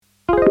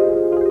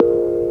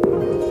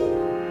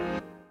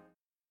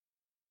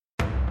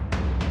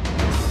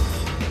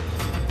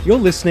You're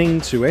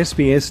listening to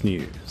SBS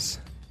News.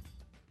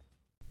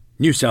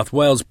 New South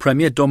Wales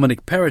Premier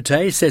Dominic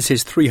Perrottet says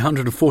his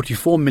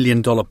 $344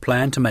 million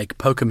plan to make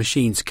poker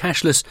machines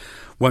cashless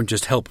won't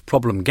just help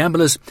problem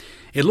gamblers,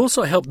 it'll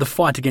also help the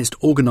fight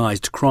against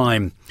organised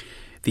crime.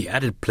 The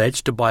added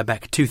pledge to buy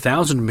back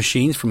 2,000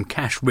 machines from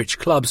cash-rich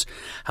clubs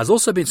has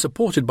also been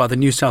supported by the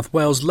New South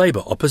Wales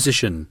Labor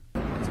opposition.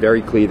 It's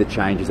very clear that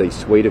changes, these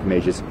suite of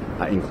measures,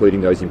 including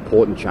those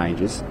important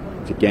changes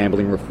to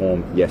gambling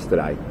reform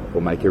yesterday,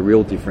 will make a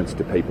real difference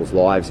to people's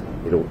lives.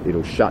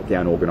 It'll shut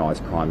down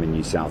organised crime in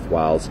New South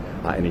Wales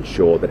and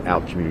ensure that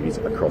our communities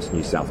across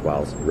New South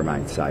Wales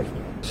remain safe.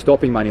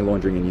 Stopping money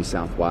laundering in New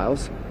South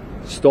Wales,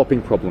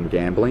 stopping problem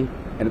gambling,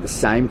 and at the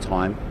same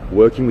time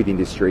working with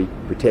industry,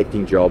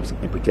 protecting jobs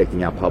and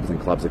protecting our pubs and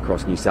clubs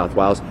across New South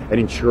Wales and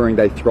ensuring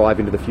they thrive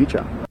into the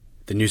future.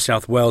 The New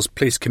South Wales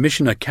Police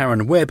Commissioner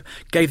Karen Webb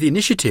gave the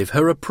initiative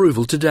her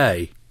approval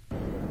today.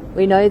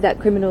 We know that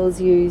criminals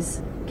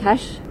use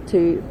cash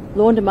to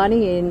launder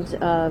money in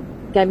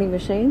gaming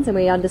machines, and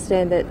we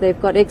understand that they've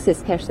got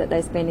excess cash that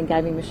they spend in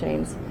gaming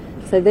machines.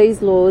 So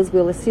these laws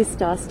will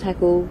assist us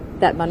tackle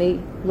that money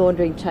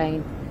laundering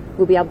chain.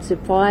 We'll be able to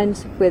find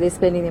where they're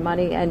spending their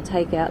money and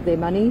take out their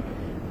money.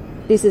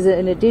 This is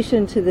in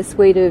addition to the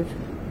suite of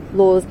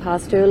laws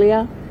passed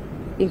earlier,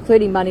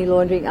 including money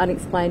laundering,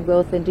 unexplained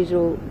wealth and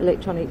digital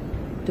electronic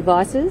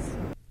devices.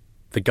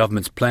 The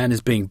government's plan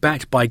is being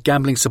backed by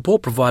gambling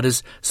support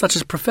providers such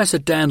as Professor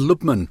Dan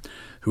Lubman,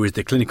 who is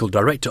the clinical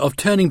director of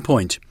Turning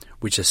Point,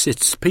 which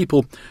assists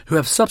people who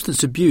have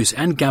substance abuse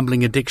and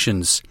gambling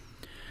addictions.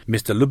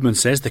 Mr. Lubman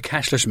says the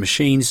cashless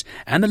machines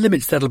and the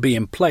limits that'll be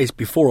in place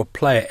before a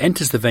player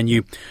enters the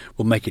venue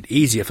will make it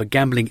easier for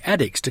gambling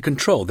addicts to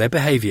control their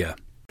behaviour.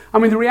 I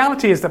mean, the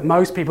reality is that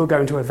most people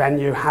going to a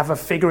venue have a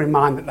figure in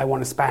mind that they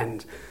want to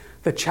spend.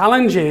 The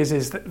challenge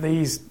is that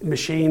these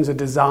machines are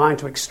designed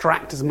to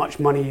extract as much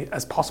money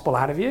as possible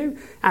out of you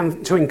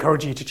and to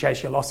encourage you to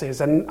chase your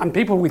losses. And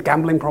people with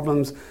gambling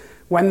problems,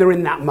 when they're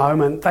in that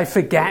moment, they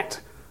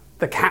forget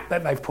the cap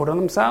that they've put on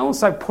themselves.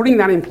 So putting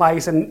that in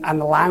place and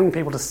allowing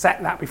people to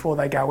set that before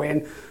they go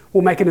in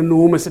will make an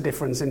enormous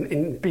difference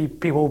in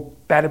people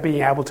better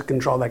being able to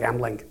control their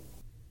gambling.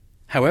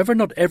 However,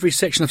 not every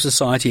section of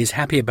society is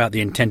happy about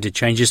the intended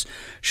changes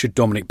should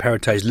Dominic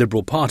Perrottet's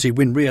Liberal Party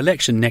win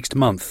re-election next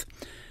month.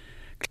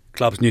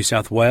 Clubs New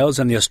South Wales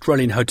and the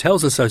Australian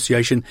Hotels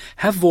Association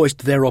have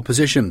voiced their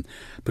opposition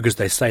because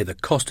they say the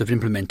cost of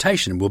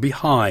implementation will be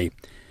high.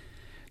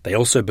 They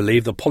also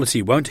believe the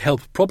policy won't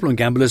help problem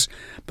gamblers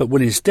but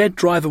will instead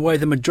drive away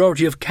the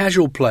majority of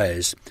casual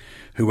players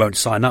who won't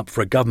sign up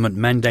for a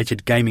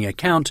government-mandated gaming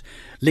account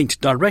linked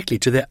directly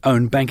to their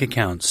own bank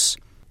accounts.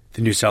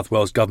 The New South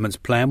Wales Government's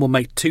plan will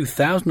make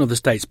 2,000 of the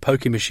state's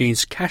poker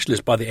machines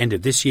cashless by the end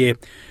of this year,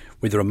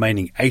 with the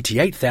remaining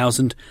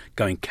 88,000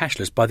 going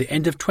cashless by the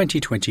end of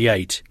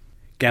 2028.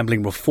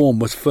 Gambling reform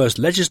was first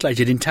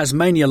legislated in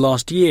Tasmania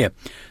last year,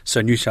 so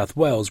New South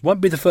Wales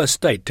won't be the first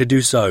state to do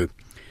so.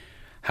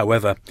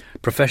 However,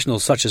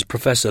 professionals such as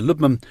Professor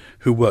Lubman,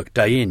 who work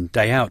day in,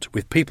 day out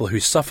with people who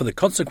suffer the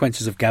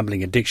consequences of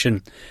gambling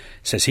addiction,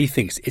 says he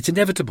thinks it's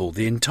inevitable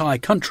the entire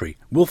country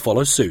will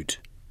follow suit.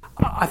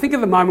 I think at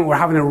the moment we're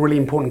having a really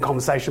important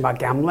conversation about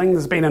gambling.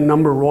 There's been a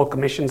number of royal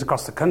commissions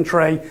across the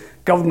country.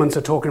 Governments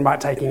are talking about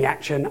taking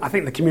action. I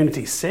think the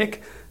community's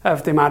sick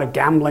of the amount of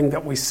gambling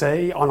that we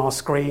see on our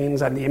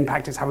screens and the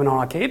impact it's having on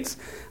our kids.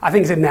 I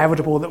think it's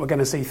inevitable that we're going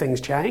to see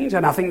things change,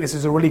 and I think this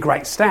is a really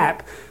great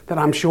step that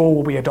I'm sure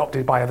will be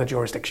adopted by other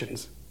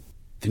jurisdictions.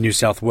 The New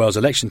South Wales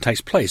election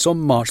takes place on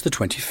March the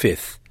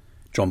 25th.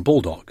 John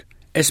Baldock,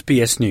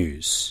 SBS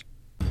News.